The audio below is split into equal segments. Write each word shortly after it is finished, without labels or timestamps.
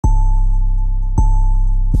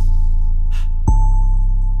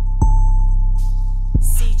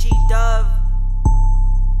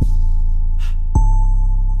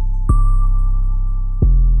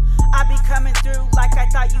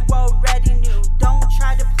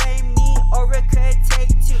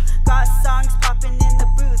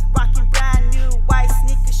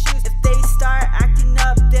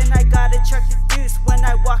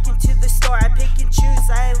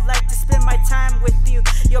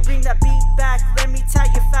Yo, bring that beat back, let me tell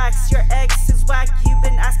you facts. Your ex is whack, you've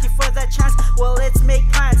been asking for that chance. Well, let's make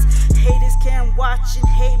plans. Haters can watch and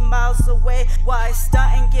hate miles away while I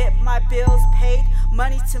stunt and get my bills paid.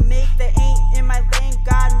 Money to make, they ain't in my lane.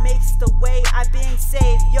 God makes the way, I've been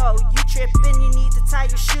saved. Yo, you trippin', you need to tie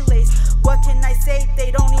your shoe.